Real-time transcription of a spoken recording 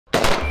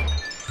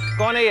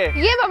कौन है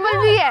ये बबल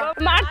भी है।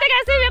 मारते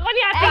कैसे मेरे को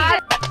नहीं आती।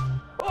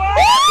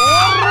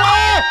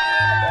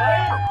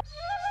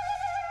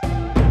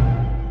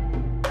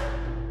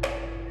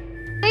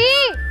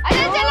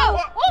 अरे चलो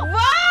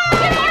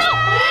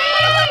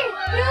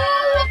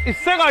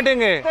इससे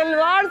काटेंगे,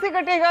 तलवार से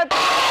कटेगा। तो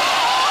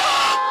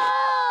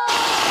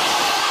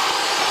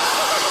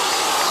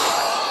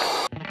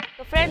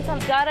फ्रेंड्स हम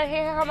जा रहे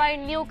हैं हमारी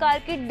न्यू कार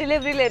की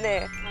डिलीवरी लेने।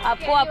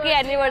 आपको आपकी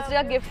एनिवर्सरी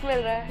का गिफ्ट मिल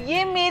रहा है।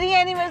 ये मेरी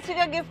एनिवर्सरी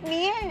का गिफ्ट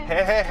नहीं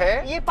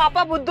है। ये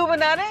पापा बुद्धू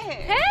बना रहे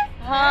हैं।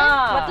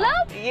 हाँ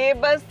मतलब ये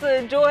बस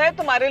जो है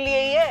तुम्हारे लिए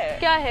ही है।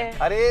 क्या है?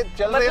 अरे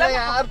चल रहे हैं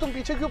यार, तुम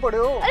पीछे क्यों पड़े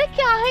हो? अरे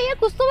क्या है ये,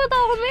 कुछ तो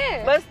बताओ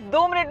हमें। बस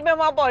 2 मिनट में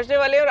वहाँ पहुँचने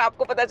वाले हैं और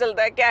आपको पता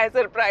चलता है क्या है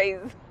सरप्राइज।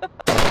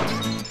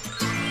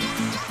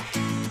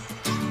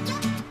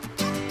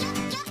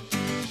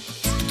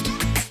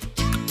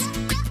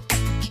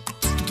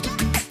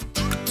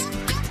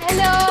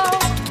 हेलो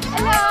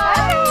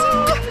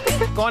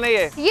कौन है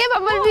ये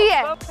बबल भी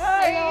है।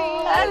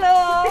 हेलो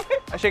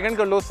सेकंड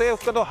कर लो उससे,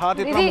 उसका तो हाथ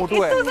इतना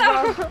मोटू है।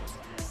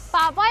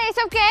 पापा ये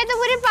सब क्या है? तो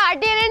पूरी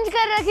पार्टी अरेंज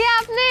कर रखी है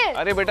आपने।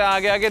 अरे बेटा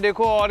आगे आगे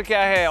देखो और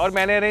क्या है, और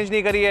मैंने अरेंज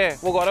नहीं करी है,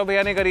 वो गौरव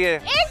भैया ने करी है।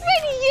 एक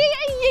मिनट,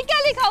 ये क्या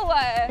लिखा हुआ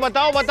है?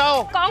 बताओ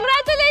बताओ।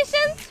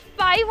 कांग्रेचुलेशंस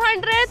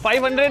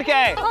 500 क्या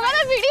है?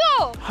 हमारा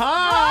वीडियो।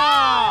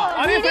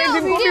 हाँ अरे फ्रेंड्स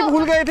इनको भी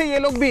भूल गए थे ये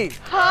लोग भी।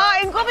 हाँ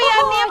इनको भी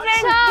याद नहीं है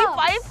फ्रेंड्स।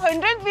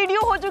 500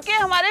 वीडियो हो चुके हैं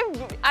हमारे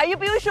आयु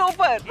पीहू शो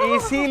पर।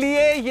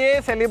 इसीलिए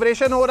ये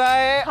सेलिब्रेशन हो रहा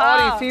है। हाँ।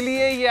 और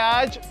इसीलिए ये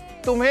आज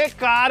तुम्हें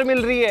कार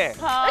मिल रही है।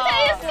 हाँ। अच्छा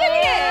इसके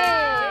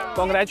लिए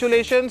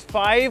Congratulations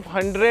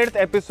 500th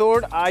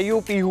एपिसोड आयु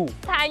Pihu.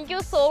 Thank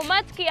you so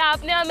much कि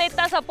आपने हमें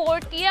इतना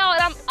सपोर्ट किया और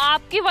हम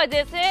आपकी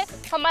वजह से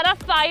हमारा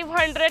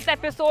 500th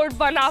एपिसोड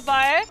बना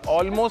पाए।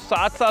 ऑलमोस्ट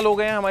 7 साल हो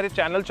गए हैं हमारे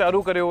चैनल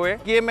चालू करे हुए।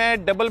 ये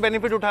मैं डबल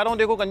बेनिफिट उठा रहा हूँ।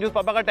 देखो कंजूस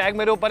पापा का टैग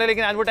मेरे ऊपर है,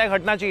 लेकिन आज वो टैग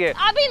हटना चाहिए।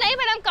 अभी नहीं,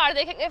 फिर हम कार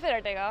देखेंगे फिर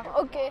हटेगा।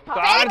 ओके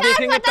कार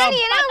देखेंगे पता तब।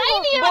 नहीं है ना हमको।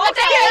 बॉक्स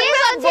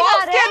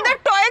के अंदर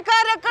टॉय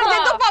कार रख कर दे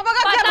तो पापा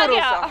का क्या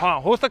भरोसा। हाँ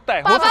हो सकता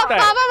है, हो सकता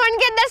है। पापा मन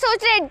के अंदर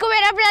सोच रहे हैं इनको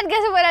मेरा प्लान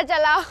कैसे पता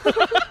चला।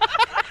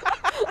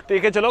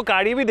 ठीक है चलो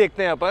गाड़ी भी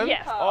देखते हैं अपन।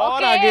 Yes, और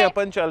okay. आगे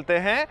अपन चलते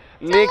हैं।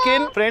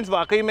 लेकिन फ्रेंड्स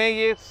वाकई में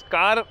ये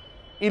कार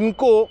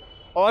इनको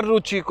और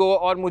रुचि को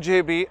और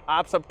मुझे भी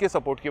आप सबके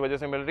सपोर्ट की वजह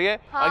से मिल रही है।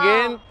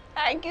 Again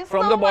thank you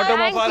from the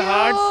bottom of our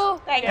hearts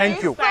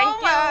thank you.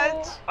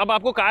 Much. अब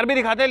आपको कार भी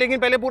दिखाते हैं, लेकिन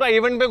पहले पूरा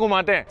इवेंट पे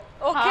घुमाते हैं।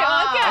 ओके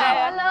और क्या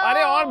है?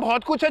 अरे और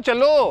बहुत कुछ है,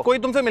 चलो कोई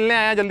तुमसे मिलने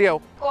आया, जल्दी आओ।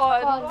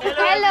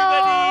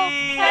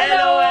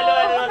 हेलो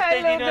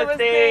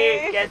नमस्ते।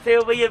 कैसे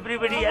हो भाई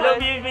एवरीबॉडी? हेलो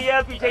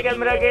भैया पीछे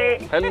कैमरा के।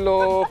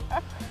 हेलो।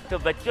 तो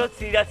बच्चों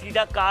सीधा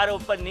सीधा कार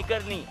ओपन नहीं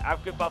करनी,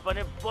 आपके पापा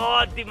ने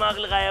बहुत दिमाग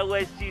लगाया हुआ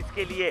है इस चीज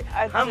के लिए।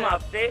 अच्छा। हम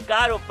आपसे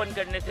कार ओपन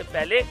करने से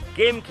पहले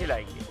गेम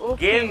खिलाएंगे।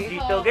 गेम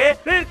जीतोगे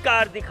फिर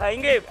कार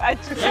दिखाएंगे।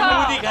 अच्छा।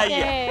 मुंह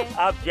दिखाइए।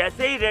 आप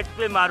जैसे ही रेड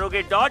पे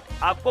मारोगे डॉट,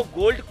 आपको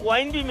गोल्ड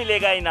कॉइन भी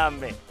मिलेगा इनाम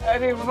में।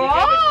 अरे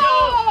वाह।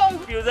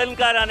 फ्यूजन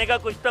कार आने का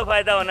कुछ तो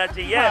फायदा होना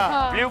चाहिए।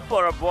 Blue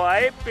for a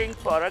boy, pink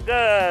for a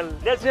girl.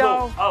 Let's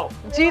go. आओ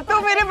जीतो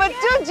मेरे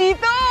बच्चों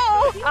जीतो।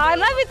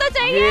 आना भी तो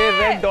चाहिए। ये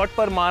रेड डॉट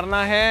पर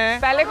मारना है।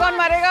 पहले कौन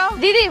मारेगा?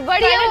 दीदी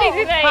बड़ी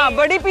हाँ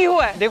बड़ी पीहू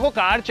है। देखो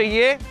कार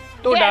चाहिए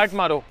तो डार्ट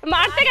मारो।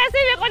 मारते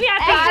कैसे मेरे को नहीं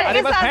आती।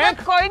 अरे बस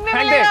फेंक, कॉइन में फेंक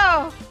दे।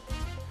 मिलेगा।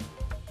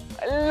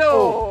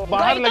 लो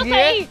बाहर गई तो लगी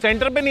है, सही।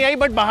 सेंटर पे नहीं आई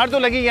बट बाहर तो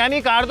लगी,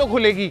 यानी कार तो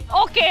खुलेगी।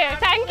 Okay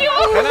thank you.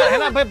 है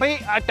ना भाई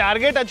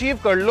टारगेट अचीव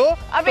कर लो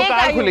अब तो एक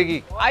कार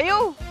खुलेगी। आयु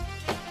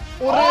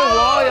अरे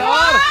वाह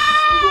यार।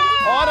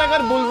 और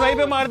अगर बुलसाई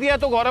पे मार दिया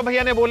तो गौरव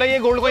भैया ने बोला ये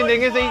गोल्ड कॉइन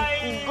देंगे सही।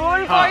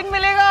 गोल्ड हाँ। कॉइन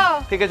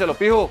मिलेगा। ठीक है चलो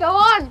पीहू। कम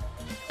ऑन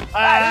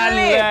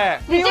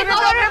पीहू ने तो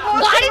अपने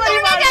पोस्टर गाड़ी पर ही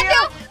तोड़ना मार चाहते दिया।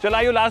 हो? चलो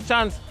आयु लास्ट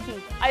चांस।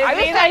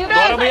 गौरव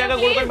गौरव भैया का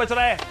गोल्ड कॉइन बच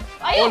रहा है।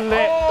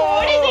 ओले।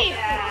 थोड़ी सी।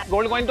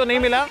 गोल्ड कॉइन तो नहीं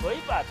मिला। कोई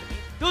बात नहीं,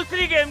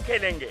 दूसरी गेम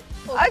खेलेंगे।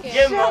 अच्छा।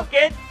 ये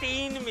मौके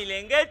 3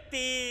 मिलेंगे,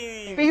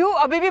 3। पीहू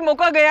अभी भी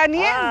मौका गया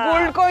नहीं है। हाँ।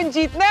 गोल्ड कॉइन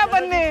जीतना है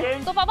अपन ने।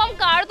 तो पापा हम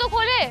कार तो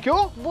खोले।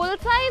 क्यों?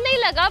 बुलसाई नहीं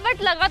लगा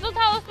बट लगा तो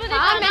था उसमें।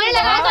 हाँ, मैंने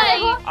लगाया तो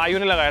है। आयु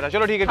ने लगाया था।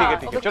 चलो ठीक है ठीक है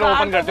ठीक है। चलो कार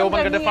ओपन करते तो ओपन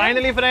करते। करनी है।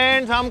 फाइनली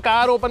फ्रेंड्स हम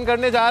कार ओपन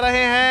करने जा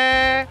रहे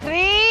हैं।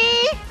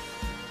 3,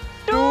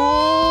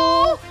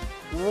 2,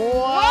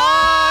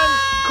 1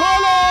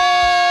 खोलो।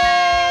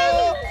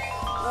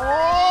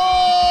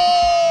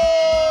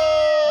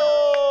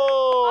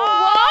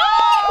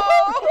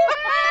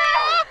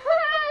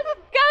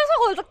 क्या इसको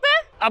खोल सकते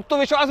हैं? अब तो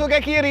विश्वास हो गया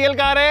कि ये रियल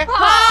कार है।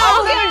 हाँ, अब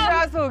तो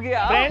विश्वास हो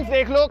गया। फ्रेंड्स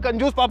देख लो,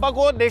 कंजूस पापा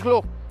को देख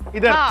लो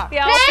इधर। हाँ।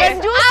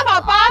 फ्रेंड्स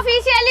पापा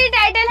ऑफिशियली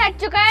टाइटल हट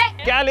चुका है।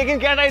 क्या लेकिन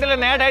क्या टाइटल है?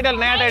 नया टाइटल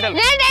नया टाइटल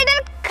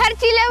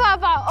खर्चीले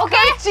पापा।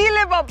 ओके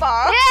चीले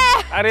पापा।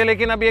 अरे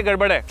लेकिन अब ये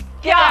गड़बड़ है।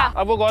 क्या?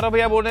 अब वो गौरव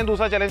भैया बोल रहे हैं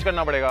दूसरा चैलेंज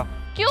करना पड़ेगा।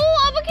 क्यों?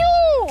 अब क्यों?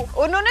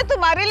 उन्होंने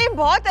तुम्हारे लिए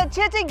बहुत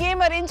अच्छे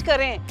गेम अरेंज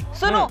करे हैं।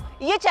 सुनो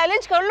ये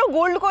चैलेंज कर लो,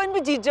 गोल्ड कॉइन भी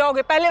जीत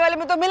जाओगे। पहले वाले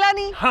में तो मिला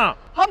नहीं। हाँ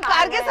हम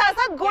कार के साथ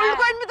साथ गोल्ड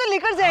कॉइन भी तो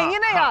लेकर जाएंगे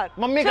ना यार।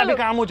 मम्मी का भी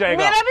काम हो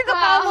जाएगा। मेरा भी तो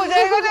काम हो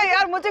जाएगा ना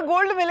यार, मुझे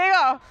गोल्ड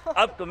मिलेगा।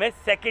 अब तुम्हें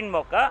सेकंड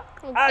मौका।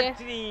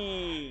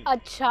 आखिरी।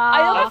 अच्छा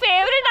आयु का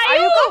फेवरेट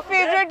आयु का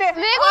फेवरेट है।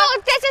 मेरे को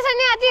अच्छे से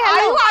नहीं आती है।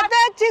 आयु आता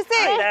है अच्छे से।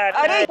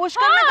 अरे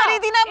पुष्कर ने करी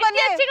थी ना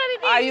बने।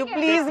 आयु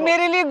प्लीज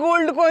मेरे लिए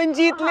गोल्ड कॉइन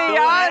जीत ले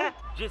यार।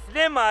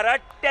 जिसने मारा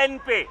 10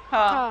 पे।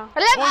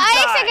 मतलब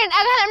एक सेकंड,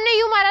 अगर हमने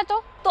यू मारा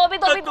तो भी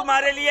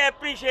तुम्हारे लिए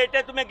अप्रिशिएट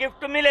है, तुम्हें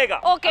गिफ्ट मिलेगा।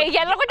 ओके,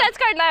 येलो को टच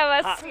करना है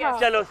बस।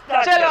 चलो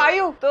चलो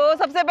आयु, तो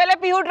सबसे पहले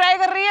पीहू ट्राई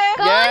कर रही है।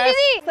 कौन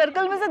दीदी?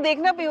 सर्कल में से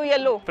देखना पीहू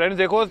येलो। फ्रेंड्स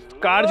देखो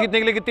कार जीतने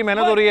के लिए कितनी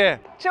मेहनत हो रही है।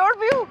 छोड़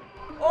पीहू।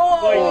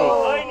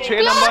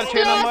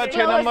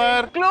 6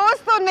 नंबर। क्लोज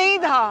तो नहीं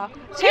था,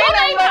 6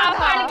 नंबर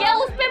पड़ गया,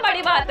 उस पे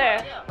बड़ी बात है।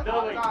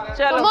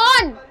 चलो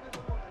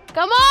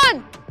कम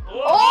ऑन।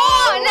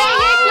 ओह नहीं,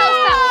 ये क्लोज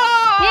था।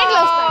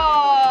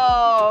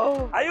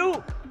 आयु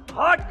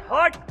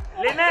हॉट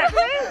लेना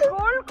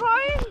गोल्ड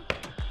कॉइन।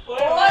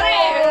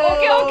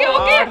 ओके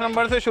 8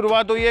 नंबर से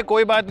शुरुआत हुई है,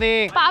 कोई बात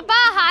नहीं। पापा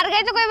हार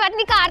गए तो कोई बात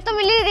नहीं, कार तो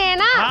मिल ही रही है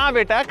ना। हाँ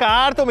बेटा,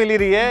 कार तो मिल ही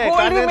रही है।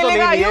 गोल्ड भी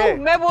मिलेगा आयु,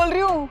 मैं बोल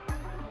रही हूँ।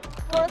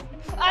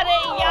 अरे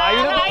यार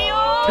आयु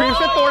फिर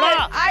से तोड़ा।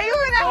 आयु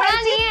ने हर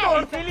चीज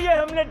तोड़। इसीलिए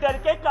हमने डर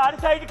के कार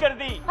साइड कर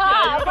दी।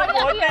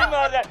 बहुत टाइम हो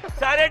रहा है,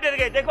 सारे डर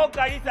गए। देखो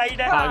गाड़ी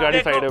साइड है। हाँ गाड़ी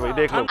साइड है भाई,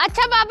 देख लो।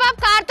 अच्छा पापा, आप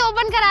कार तो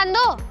ओपन करा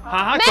दो।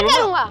 हाँ मैं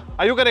करूँगा।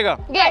 आयु करेगा।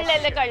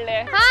 कर ले।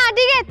 हाँ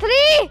ठीक है,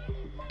 3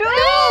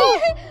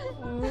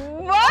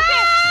 2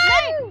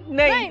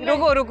 नहीं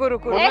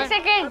रुको। एक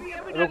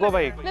सेकंड रुको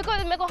भाई,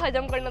 मेरे को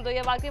हजम करना दो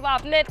ये बाकी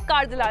आपने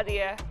कार दिला दी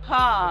है।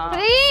 हाँ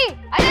 3।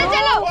 अच्छा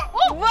चलो।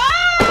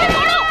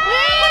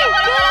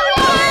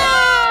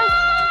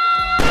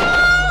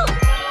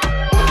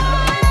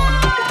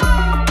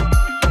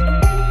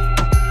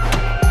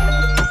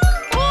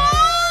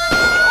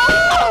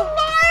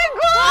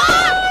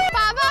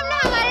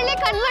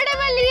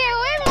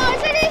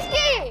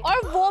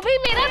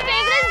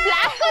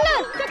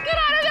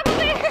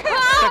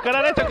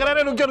 चक्कर आ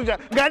रहे, रुक जा।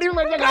 गाड़ी में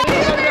बैठ जा।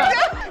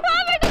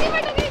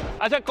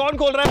 अच्छा कौन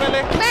खोल रहा है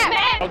पहले?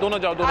 मैं। दोनों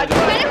जाओ।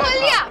 मैंने खोल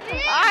दिया।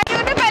 आयु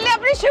ने पहले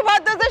अपनी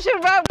शुरुआतों से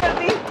शुरुआत कर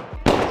दी।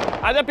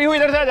 आजा पीहू,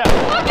 इधर से आजा।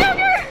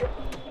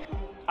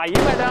 आइए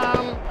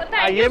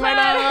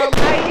मैडम।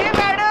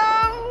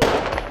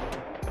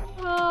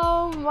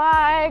 Oh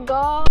my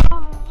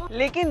God.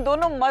 लेकिन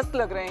दोनों मस्त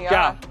लग रहे हैं यार।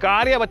 क्या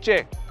कार या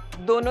बच्चे?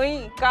 दोनों ही,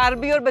 कार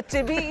भी और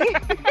बच्चे भी।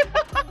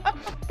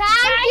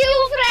 Thank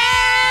you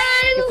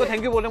friends. किसको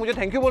थैंक यू बोल रहे हो? मुझे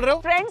थैंक यू बोल रहे हो?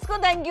 फ्रेंड्स को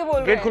थैंक यू बोल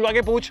रहे गेट हैं। खुलवा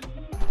के पूछ।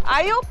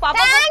 आयु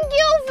पापा थैंक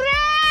यू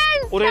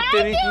फ्रेंड्स। अरे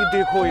तेरी की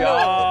देखो यार।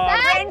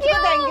 फ्रेंड्स को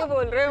थैंक यू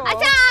बोल रहे हो।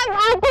 अच्छा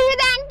आपको भी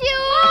थैंक यू।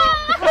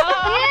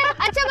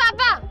 अच्छा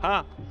पापा,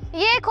 हाँ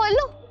ये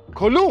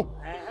खोलूं?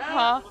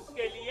 हाँ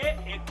उसके लिए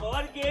एक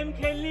और गेम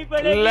खेलनी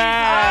पड़ेगी।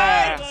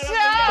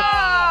 अच्छा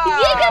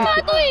ये क्या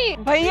बात हुई?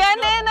 भैया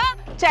ने ना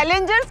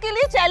चैलेंजर्स के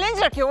लिए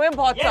चैलेंज रखे हुए हैं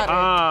बहुत सारे।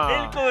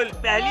 बिल्कुल,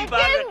 पहली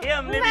बार रखे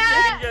हमने भी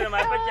चैलेंजर।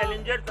 हमारे पास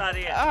चैलेंजर्स आ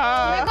रहे हैं।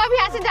 मेरे को अभी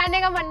यहाँ से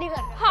जाने का मन नहीं कर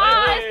रहा।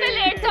 हाँ इस पे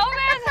लेट जाओ मैं।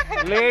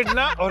 लेट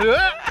ना। अरे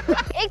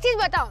एक चीज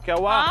बताओ, क्या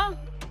हुआ?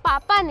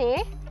 पापा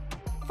ने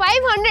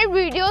 500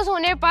 वीडियोस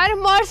होने पर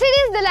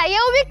मर्सिडीज दिलाई है,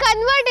 वो भी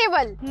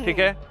कन्वर्टेबल। ठीक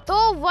है, तो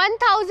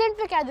 1000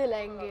 पे क्या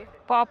दिलाएंगे?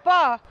 पापा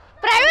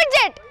प्राइवेट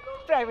जेट।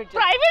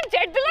 प्राइवेट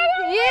जेट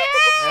दिलाएगा ये?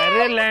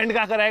 अरे लैंड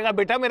का कराएगा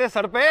बेटा मेरे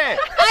सर पे।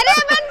 अरे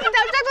अपन तब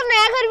तक तो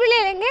नया घर भी ले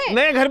लेंगे।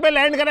 नए घर पे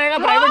लैंड कराएगा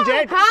प्राइवेट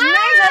जेट।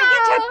 नए घर की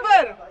छत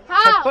पर।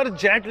 छत पर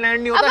जेट लैंड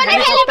नहीं होता, अपन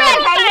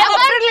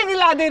हेलीकॉप्टर ले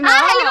दिला देना।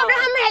 हेलीकॉप्टर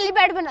हम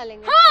हेलीपैड बना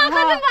लेंगे।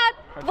 बात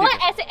वो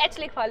ऐसे एच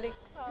लिखवा ले।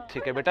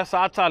 ठीक है बेटा,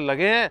 7 साल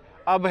लगे हैं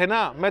अब, है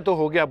ना? मैं तो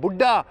हो गया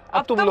बुड्ढा,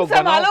 अब तुम लोग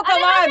संभालो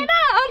कमान।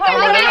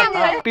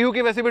 पीहू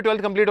की वैसे भी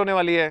 12th कंप्लीट होने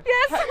वाली है।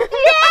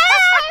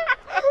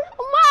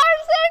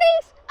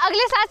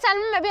 अगले 7 साल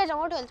में मैं भी आ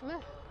जाऊंगा 12th में।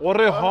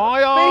 अरे हाँ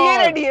यार, फिर ये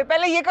रेडी है,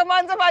 पहले ये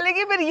कमान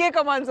संभालेगी फिर ये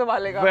कमान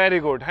संभालेगा। वेरी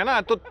गुड, है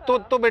ना?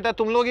 तो बेटा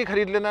तुम लोग ही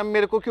खरीद लेना,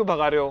 मेरे को क्यों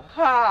भगा रहे हो?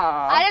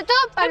 हाँ अरे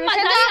तो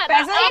परमिशन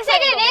पैसे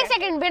एक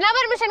सेकंड बिना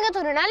परमिशन का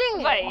थोड़ी ना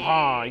लेंगे।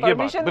 हाँ ये बात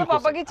परमिशन तो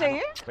पापा की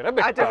चाहिए।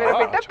 अच्छा मेरा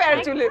बेटा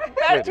पैर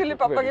छूले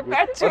पापा के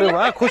पैर छूले। अरे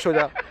वाह, खुश हो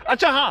जा।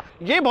 अच्छा हाँ,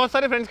 ये बहुत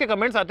सारे फ्रेंड्स के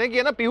कमेंट्स आते हैं कि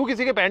है ना पीहू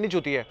किसी के पैर नहीं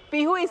छूती है।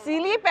 पीहू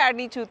इसीलिए पैर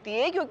नहीं छूती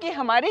है क्योंकि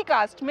हमारी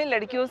कास्ट में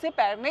लड़कियों से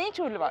पैर नहीं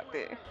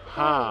छूलवाते।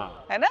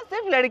 हाँ है ना,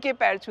 सिर्फ लड़के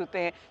पैर छूते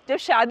हैं। जब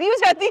शादी हो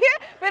जाती है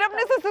फिर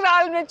अपने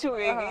ससुराल में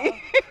छुएगी।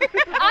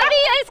 अभी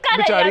ये इसका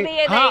नहीं, अभी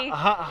ये नहीं।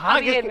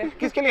 हाँ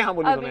किसके लिए हाँ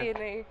बोली अभी ये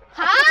तूने? नहीं।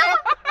 हाँ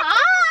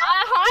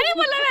नहीं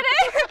बोला मैंने।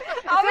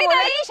 अभी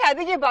नहीं,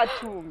 शादी के बाद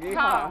छूऊंगी।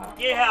 हाँ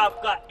ये है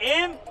आपका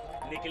एम,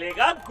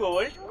 निकलेगा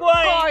गोल्ड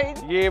कॉइन।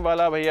 ये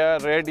वाला भैया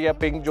रेड या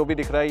पिंक जो भी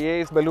दिख रहा है, ये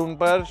इस बैलून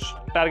पर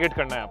टारगेट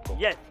करना है आपको।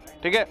 यस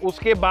ठीक है,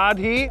 उसके बाद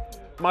ही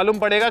मालूम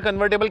पड़ेगा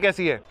कन्वर्टेबल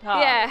कैसी है।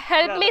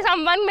 हेल्प मी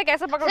समवन, मैं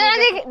कैसे पकड़ूं?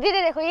 दीदी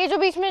देखो, ये जो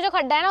बीच में जो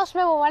खड्डा है ना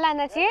उसमें वो वाला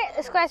आना चाहिए।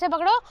 इसको ऐसे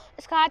पकड़ो,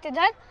 इसका हाथ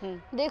इधर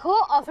देखो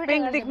और फिर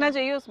पिंक दिखना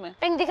चाहिए उसमें।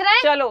 पिंक दिख रहा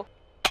है? चलो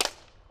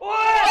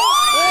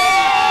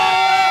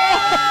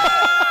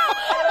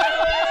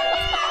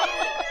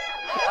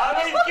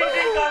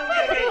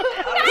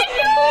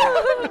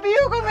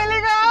पीहू को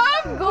मिलेगा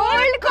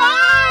गोल्ड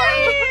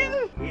कॉइन।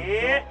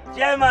 ये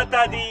जय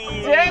माता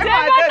दी। जय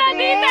माता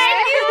दी।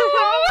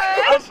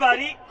 अब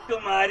बारी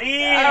तुम्हारी।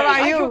 अब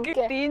आयु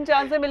 3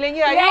 चांस मिलेंगी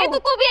नहीं, आयु।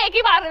 तुमको भी एक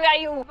ही बार में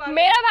आयु।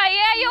 मेरा भाई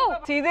है आयु।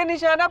 सीधे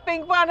निशाना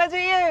पिंक पे आना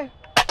चाहिए।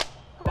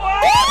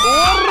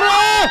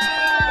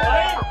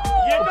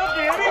 ये तो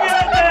देरी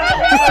गलत है।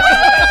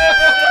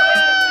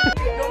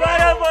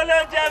 दोबारा बोलो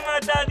जय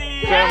माता दी।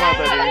 जय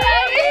माता दी।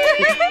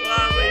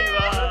 वाह भाई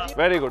वाह।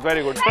 Very good,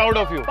 proud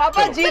of you.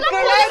 पापा जीत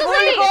कर लाए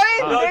गोल्ड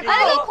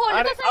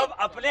कॉइन। अब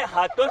अपने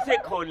हाथों से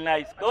खोलना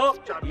इसको।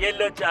 ये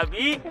लो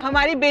चाबी।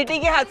 हमारी बेटी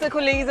के हाथ से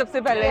खुलेगी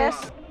सबसे पहले।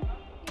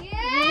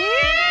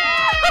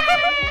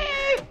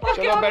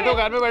 चलो बैठो,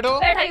 कार में बैठो।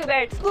 बैठ आयु,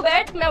 बैठ तू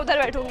बैठ, मैं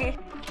उधर बैठूंगी।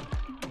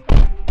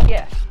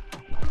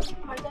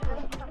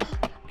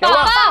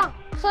 पापा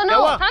सुनो,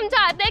 हम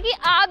चाहते हैं कि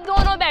आप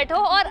दोनों बैठो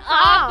और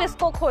आप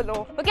इसको खोलो।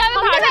 तो क्या हम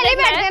तो पहले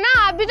बैठते हैं ना,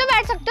 आप भी तो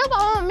बैठ सकते हो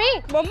पापा मम्मी।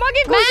 मम्मा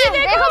की खुशी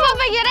देखो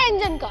पापा, ये रहा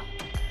इंजन का।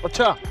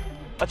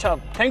 अच्छा,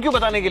 थैंक यू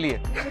बताने के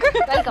लिए।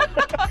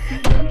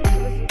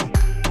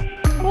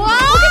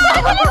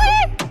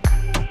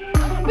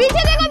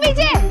 पीछे देखो,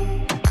 पीछे।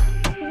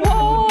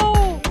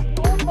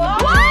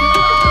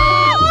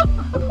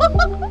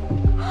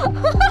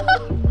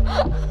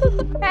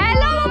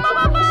 हेलो मम्मा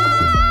पापा।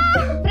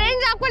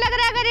 फ्रेंड्स, आपको लग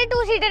रहा है अगर ये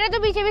 2 सीटर है तो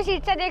पीछे भी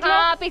सीट से देख लो।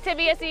 हाँ, पीछे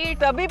भी है सीट।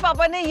 तभी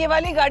पापा ने ये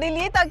वाली गाड़ी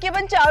ली ताकि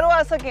अपन चारों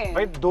आ सके।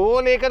 भाई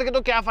 2 लेकर के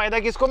तो क्या फायदा,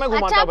 किसको मैं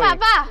घुमाता अच्छा भाई।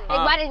 पापा,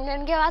 एक बार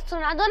इंजन की आवाज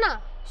सुना दो ना।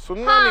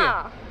 सुनना नहीं है।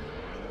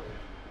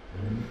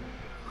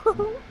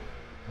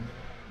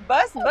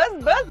 बस बस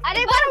बस। अरे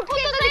एक बार उठ के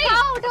तो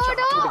दिखाओ, उठो।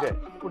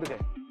 उठ गए।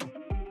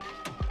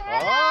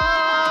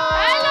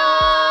 हेलो।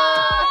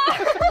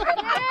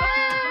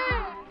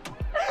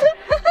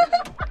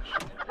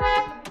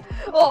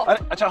 अरे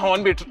अच्छा,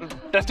 हॉर्न भी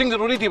टेस्टिंग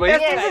जरूरी थी भाई।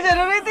 टेस्टिंग से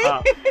जरूरी थी।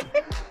 हाँ।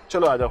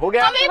 चलो आजा, हो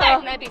गया। हमें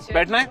बैठना है पीछे।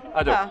 बैठना है,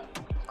 आ जाओ।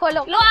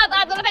 खोलो। लो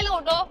आप दोनों पहले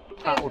उठो।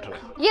 हाँ, उठ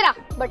रहे। ये रहा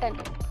बटन।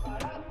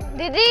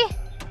 दीदी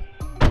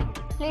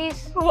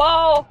प्लीज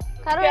वाओ,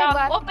 करो एक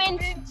बार। वो पिंच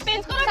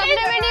करो।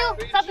 सपने में नहीं हूँ।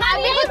 सपना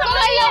नहीं है,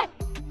 सपना नहीं है,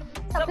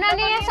 सपना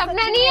नहीं है,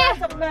 सपना नहीं है।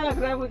 सपना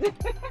लग रहा है मुझे।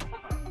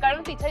 कर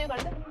पीछे ही कर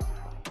दे।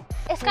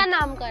 इसका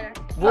नामकरण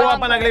वो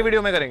अपन अगले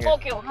वीडियो में करेंगे।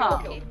 Okay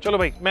okay. चलो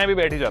भाई, मैं भी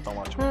बैठ ही जाता हूँ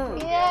आज।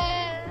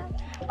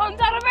 हम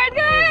चारों बैठ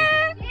गए।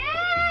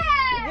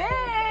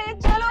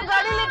 चलो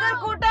गाड़ी लेकर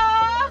कोटा।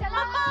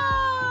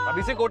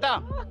 अभी से कोटा?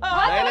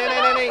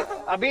 नहीं,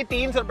 अभी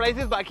 3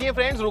 सरप्राइजेस बाकी है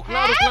फ्रेंड्स।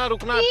 रुकना।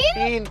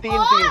 3।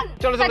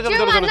 चलो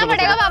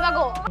पड़ेगा पापा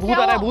को।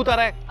 भूत आ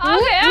रहा है।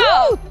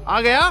 आ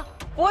गया।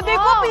 वो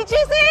देखो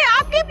पीछे से,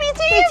 आपके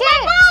पीछे।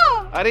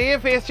 अरे ये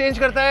फेस चेंज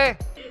करता है।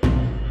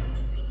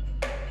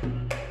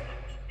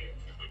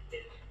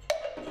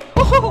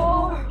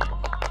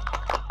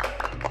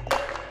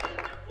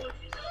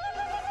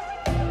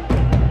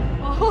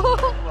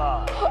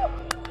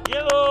 ये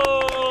लो।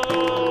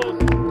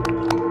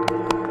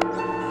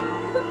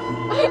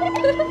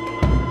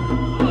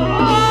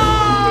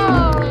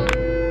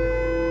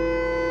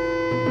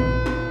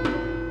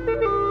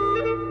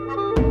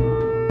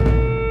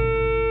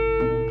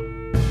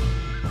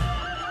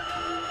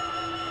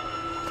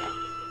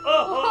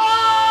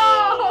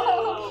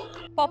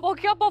 पापा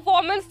क्या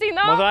परफॉर्मेंस थी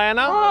ना। मजा आया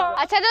ना?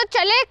 अच्छा तो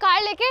चले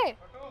कार लेके।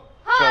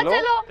 हाँ चलो।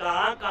 चलो।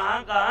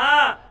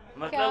 कहाँ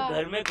मतलब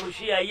घर में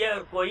खुशी आई है और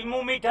कोई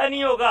मुंह मीठा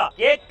नहीं होगा।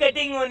 केक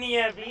कटिंग होनी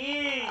है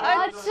अभी।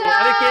 अच्छा।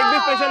 अरे केक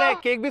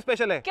भी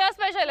स्पेशल है। क्या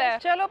स्पेशल है?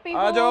 चलो पीहू।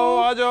 आ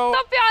जाओ।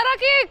 सब प्यारा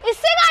केक।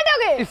 इससे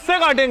काटोगे? इससे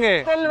काटेंगे।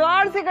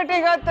 तलवार से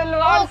कटेगा,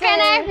 तलवार से।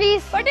 Can I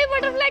please? बड़ी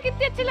बटरफ्लाई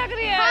कितनी अच्छी लग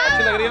रही है।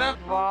 अच्छी लग रही है ना?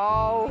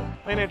 वाओ।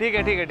 नहीं ठीक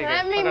है।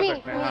 मिमी। पकड़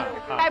सकते हैं,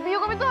 हाँ। अभियो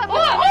को भी तो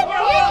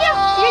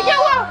ये क्या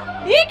हुआ?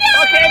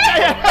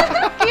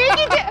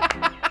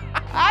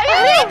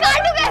 अरे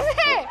काटू कैसे?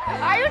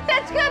 आयु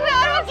टच कर रहे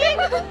और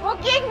वो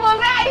केक बोल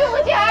रहा है आयु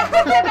मुझे हाथ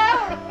से देना।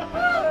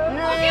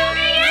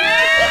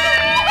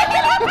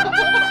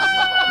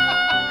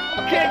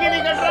 केक ही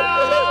नहीं कट रहा।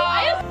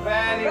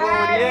 Very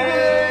good.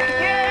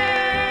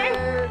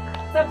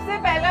 सबसे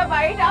पहला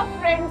बाइट आप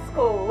फ्रेंड्स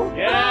को।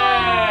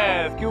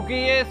 यस, क्योंकि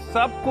ये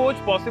सब कुछ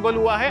पॉसिबल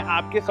हुआ है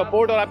आपके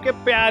सपोर्ट और आपके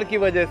प्यार की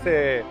वजह से।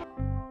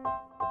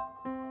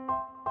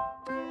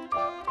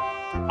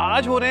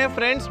 आज हो रहे हैं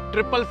फ्रेंड्स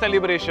ट्रिपल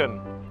सेलिब्रेशन।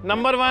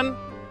 नंबर 1,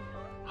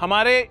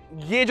 हमारे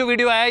ये जो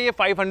वीडियो आया ये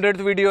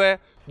 500th वीडियो है।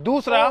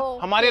 दूसरा,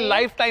 हमारे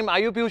लाइफ टाइम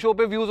आयु पीहू शो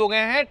पे व्यूज हो गए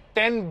हैं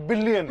 10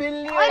 बिलियन।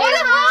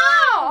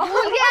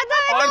 भूल गया था।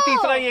 और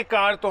तीसरा, ये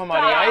कार तो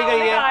हमारी आई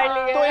गई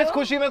है। तो इस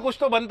खुशी में कुछ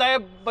तो बनता है,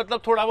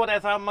 मतलब थोड़ा बहुत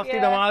ऐसा मस्ती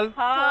धमाल।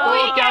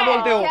 तो क्या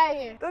बोलते हो?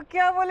 तो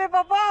क्या बोले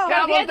पापा?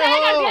 क्या बोलते हो?